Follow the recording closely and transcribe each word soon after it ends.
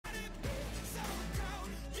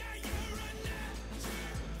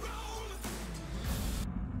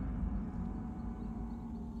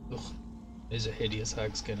It's a hideous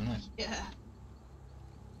hag skin, isn't it? Yeah.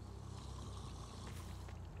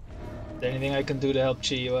 Is there anything I can do to help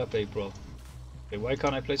cheer you up, April? Okay, why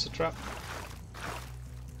can't I place a trap?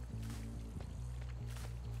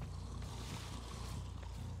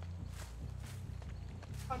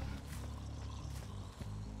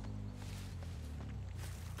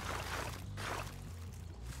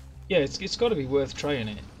 Yeah, it's got to be worth trying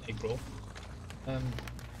it, April.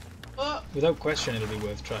 Without question, it'll be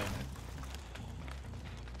worth trying it.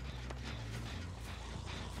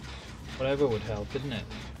 Whatever would help, didn't it?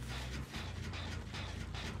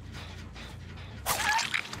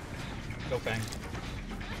 Go bang.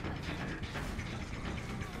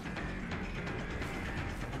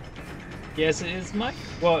 Yes, it is, Mike.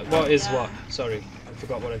 What is what? Sorry, I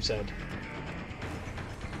forgot what I've said.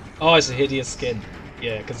 Oh, it's a hideous skin.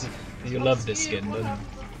 Yeah, because you love this skin, don't you?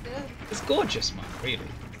 It's gorgeous, man. Really.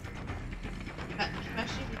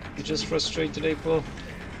 You're just frustrated, April.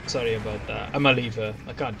 Sorry about that. I'm a leaver.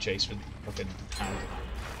 I can't chase with fucking hand.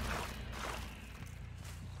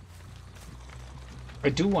 I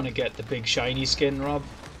do want to get the big shiny skin, Rob,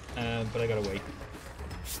 but I gotta wait.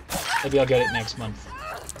 Maybe I'll get it next month.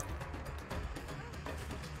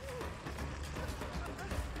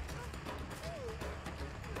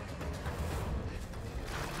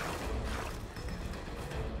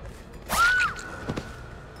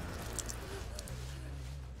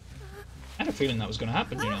 I had a feeling that was going to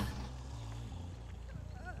happen, you know.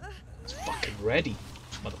 It's fucking ready,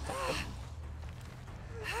 motherfucker.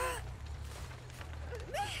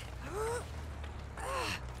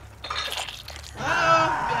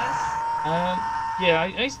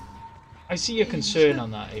 Yeah, I see your concern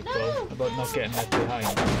on that, April, about not getting left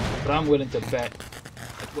behind. But I'm willing to bet.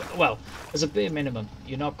 Well, as a bare minimum,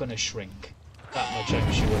 you're not going to shrink. That much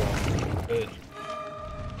I'm sure of. But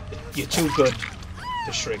you're too good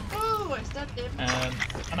to shrink.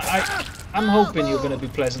 And I'm hoping you're going to be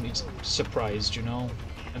pleasantly surprised, you know.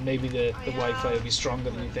 And maybe the Wi-Fi will be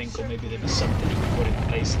stronger than you think, or maybe there'll be something you can put in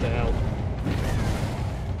place to help.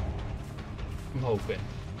 I'm hoping.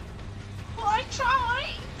 Well, I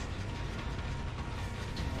tried.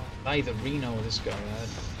 Neither Reno or this guy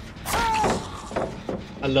had.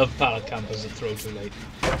 I love pallet campers that throw too late.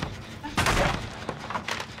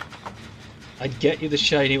 I'd get you the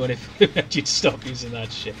shiny one if you'd stop using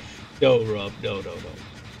that shit. No, Rob, no.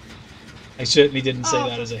 I certainly didn't say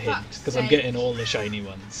that as a hint, because I'm getting all the shiny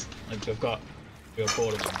ones. Like, I've got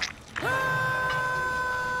 4 of them.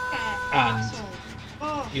 And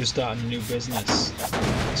you're starting a new business,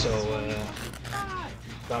 so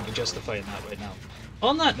can't be justifying that right now.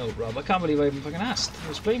 On that note, Rob, I can't believe I even fucking asked. I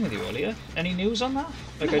was playing with you earlier. Any news on that?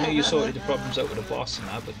 Like, I know you sorted the problems out with the boss and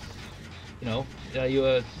that, but, you know, are you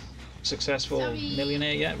a successful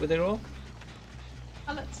millionaire yet with it all?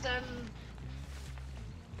 Let's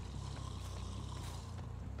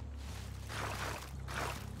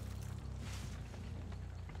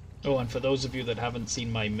Oh, and for those of you that haven't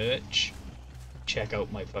seen my merch, check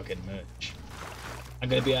out my fucking merch. I'm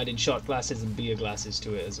going to be adding shot glasses and beer glasses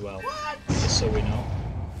to it as well. What? Just so we know.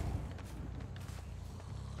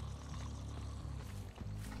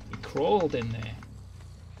 He crawled in there.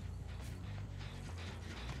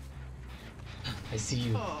 I see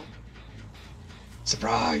you. Oh.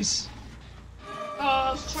 Surprise! Oh,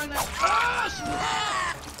 I was trying to...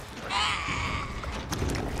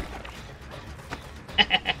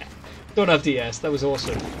 Don't have DS, that was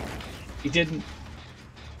awesome. He didn't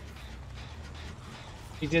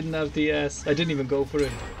have DS. I didn't even go for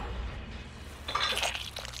him.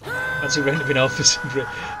 That's a random office.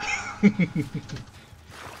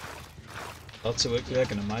 Lots of work there, I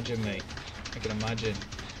can imagine, mate. I can imagine.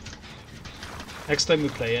 Next time we're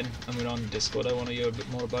playing and we're on Discord, I want to hear a bit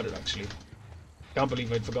more about it, actually. Can't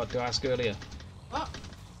believe I forgot to ask earlier. What?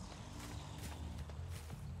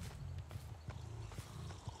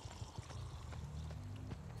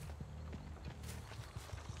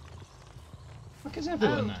 Fuck is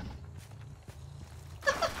everyone then?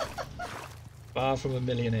 Far from a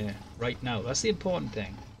millionaire. Right now. That's the important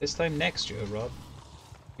thing. This time next year, Rob.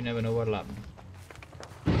 You never know what'll happen.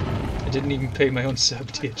 I didn't even pay my own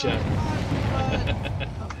sub to your chat.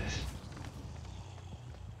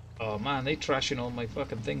 Oh man, they trashing all my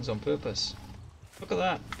fucking things on purpose. Look at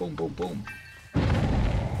that. Boom, boom, boom.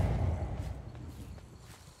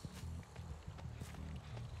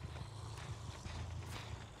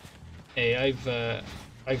 Hey,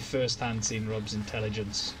 I've first-hand seen Rob's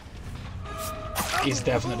intelligence. He's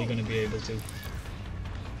definitely going to be able to.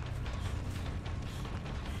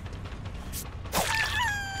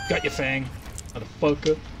 Got your fang,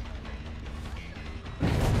 motherfucker.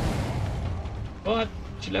 What?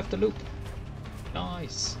 She left the loop.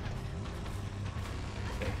 Nice.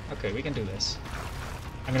 Okay, okay, we can do this.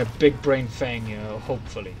 I'm gonna big brain fang you,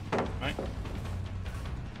 hopefully. Right?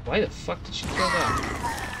 Why the fuck did she throw that?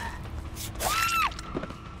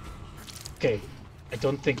 Okay, I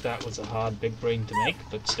don't think that was a hard big brain to make,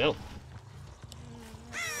 but still.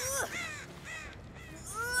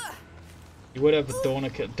 You would have a Donor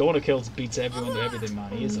kill. Donor kills beats everyone to everything,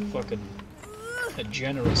 man. He is a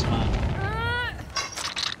generous man.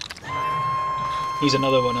 He's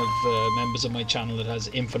another one of members of my channel that has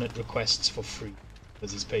infinite requests for free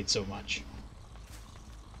because he's paid so much.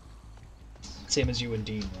 Same as you and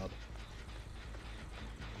Dean, Rob.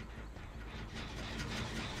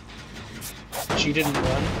 She didn't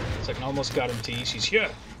run, so I can almost guarantee she's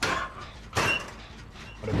here.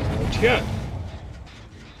 What about here?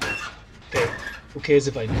 Okay, who cares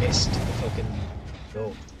if I missed the fucking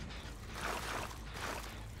goal?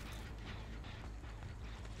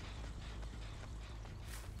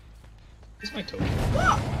 Where's my token?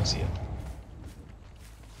 I see it.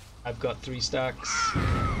 I've got 3 stacks.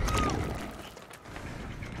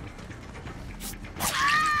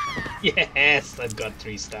 Yes, I've got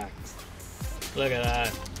 3 stacks. Look at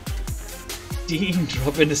that. Dean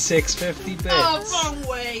dropping the 650 bits. Oh, wrong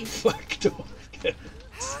way. Fuck, don't get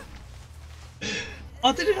it.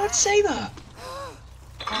 Oh, did it not say that?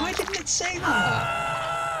 Why didn't it say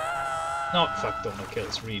that? Not fuck donor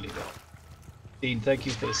kills, really, though. Dean, thank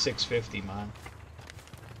you for the 650, man.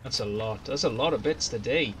 That's a lot. That's a lot of bits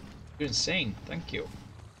today. You're insane. Thank you.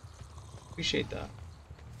 Appreciate that.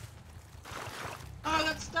 Oh,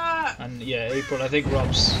 let's start. And yeah, April, I think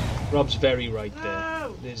Rob's very right there.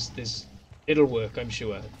 No. There's it'll work, I'm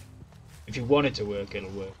sure. If you want it to work, it'll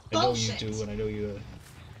work. I know you Bullshit. do, and I know you're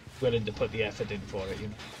willing to put the effort in for it, you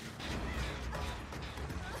know.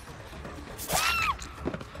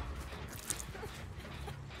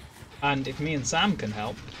 And if me and Sam can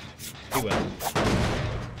help, we will.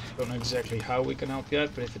 Don't know exactly how we can help yet,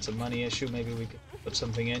 but if it's a money issue, maybe we could put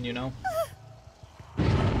something in, you know. You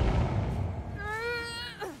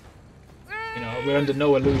know, we're under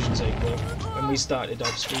no illusions, April. When we started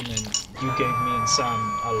off streaming, you gave me and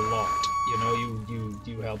Sam a lot. You know,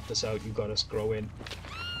 you helped us out, you got us growing.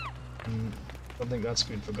 And I don't think that's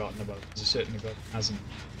been forgotten about, because it certainly hasn't.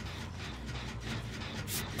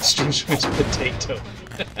 Streams from his potato.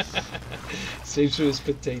 Streams from his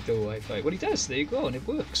potato Wi-Fi. Well, he does, there you go, and it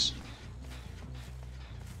works.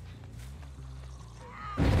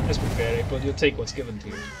 Let's be fair, April, you'll take what's given to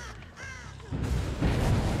you.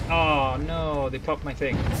 Oh no, they popped my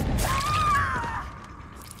thing.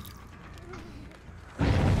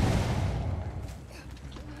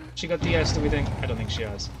 She got DS, do we think? I don't think she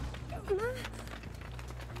has.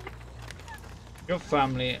 Your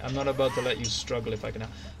family, I'm not about to let you struggle if I can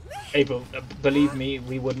help. April, believe me,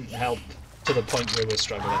 we wouldn't help to the point where we're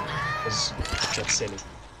struggling, because that's silly.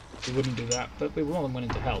 We wouldn't do that, but we're more than willing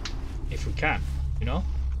to help, if we can, you know?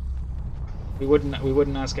 We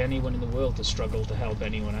wouldn't ask anyone in the world to struggle to help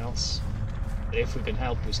anyone else. But if we can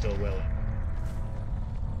help, we still will.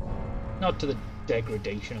 Not to the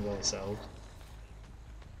degradation of ourselves.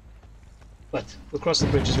 But we'll cross the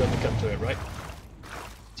bridges when we come to it, right?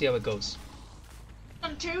 See how it goes.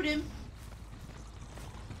 Don't shoot him.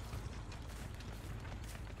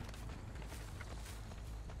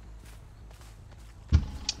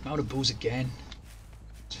 I'm out of booze again.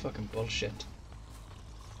 It's fucking bullshit.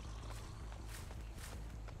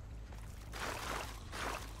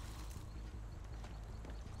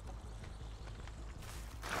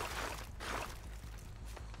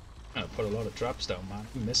 I put a lot of traps down, man.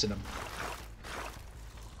 I'm missing them.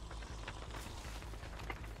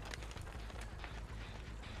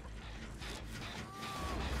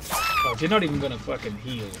 Oh, if you're not even gonna fucking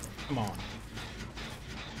heal, come on.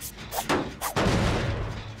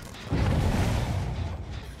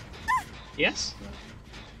 Yes?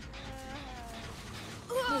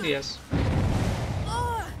 Oh, yes.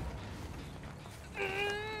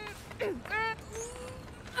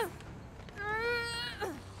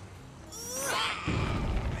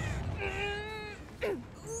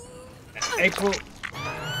 April,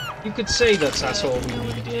 you could say that's all we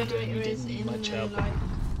needed and we didn't need much help.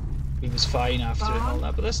 He was fine after and all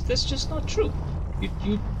that, but that's just not true.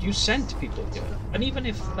 You sent people here, and even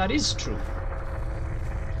if that is true,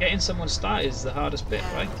 getting someone started is the hardest bit,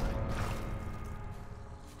 right?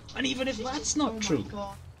 And even if that's not true,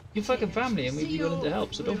 you're fucking family and we'd be willing to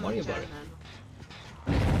help, so don't worry about it.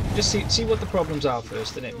 Just see what the problems are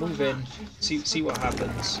first, and then move in, see what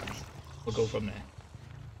happens. We'll go from there.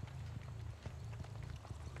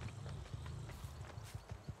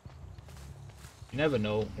 You never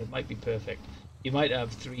know, it might be perfect. You might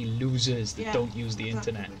have 3 losers that Yeah, don't use the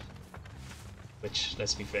exactly. internet. Which,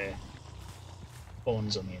 let's be fair,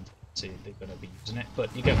 phones on the internet, so they're going to be using it,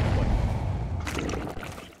 but you get my point.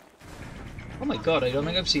 Oh my god, I don't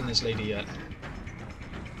think I've seen this lady yet.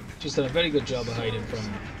 She's done a very good job of hiding from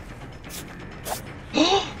me.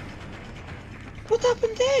 What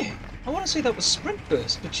happened there? I want to say that was sprint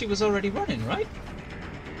burst, but she was already running, right?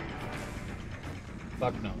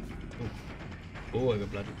 Fuck no. Oh, I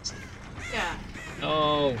got blood. Yeah.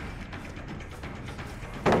 No.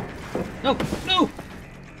 No, no!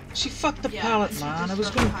 She fucked the Yeah, pallet, she man. just I was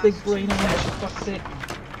got going past big brain on two. her. She fucked it. You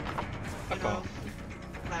Fuck know, off.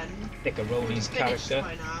 then Dickaroni's finished character.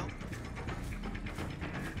 by now.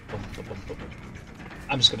 Bum, bum, bum, bum.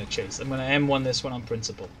 I'm just going to chase. I'm going to M1 this one on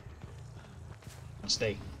principle.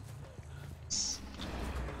 Stay.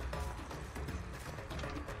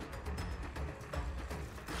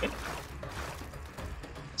 Okay.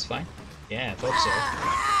 It's fine. Yeah, I thought so.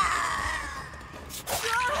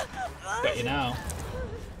 Got you now.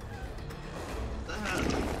 What the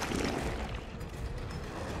hell?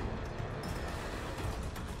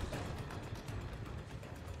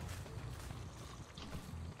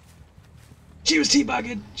 She was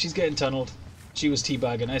teabagging! She's getting tunneled. She was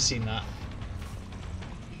teabagging, I seen that.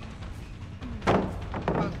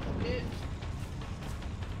 Fuck it.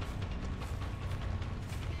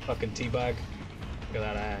 Fucking teabag. Look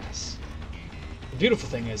at that ass. The beautiful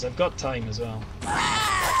thing is, I've got time as well.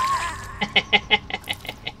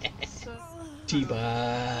 So,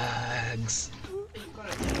 Teabags. you got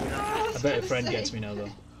it. I bet a friend gets me now though.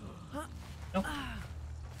 No.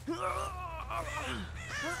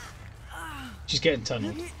 She's getting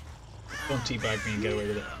tunneled. Don't teabag me and get away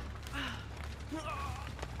with it.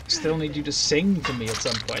 Still need you to sing to me at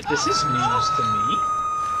some point. This is news to me.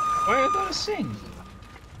 Why I gotta sing?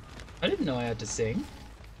 I didn't know I had to sing.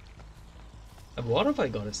 And what have I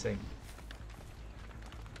gotta sing?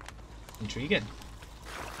 Intriguing.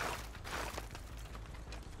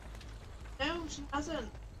 No, she hasn't.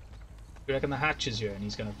 You reckon the hatch is here and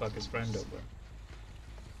he's gonna fuck his friend over?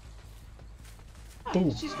 Oh,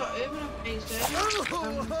 Boom. she's got urban upgrades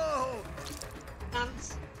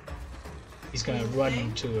Dance. He's gonna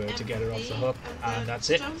run to her to get her off the hook, and that's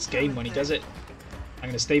it. It's game when he does it. I'm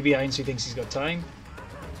gonna stay behind so he thinks he's got time.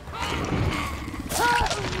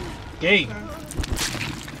 Game!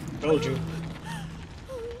 Told you. Is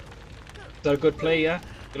that a good play, yeah?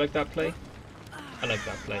 You like that play? I like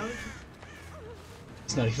that play.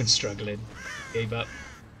 He's not even struggling. Gave up.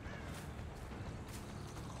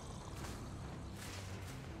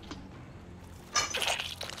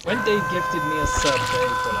 When Dave gifted me a sub,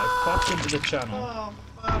 April, I popped into the channel Oh,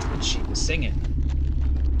 fuck. and she was singing.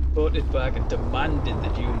 Voted back and demanded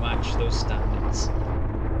that you match those standards.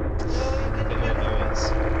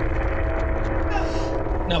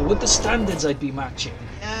 Now, would the standards I'd be matching,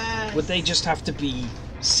 Yes. would they just have to be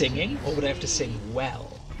singing, or would I have to sing well?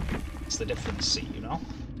 That's the difference, see, you know?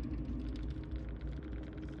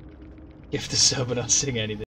 Gift a sub and I'll sing anything.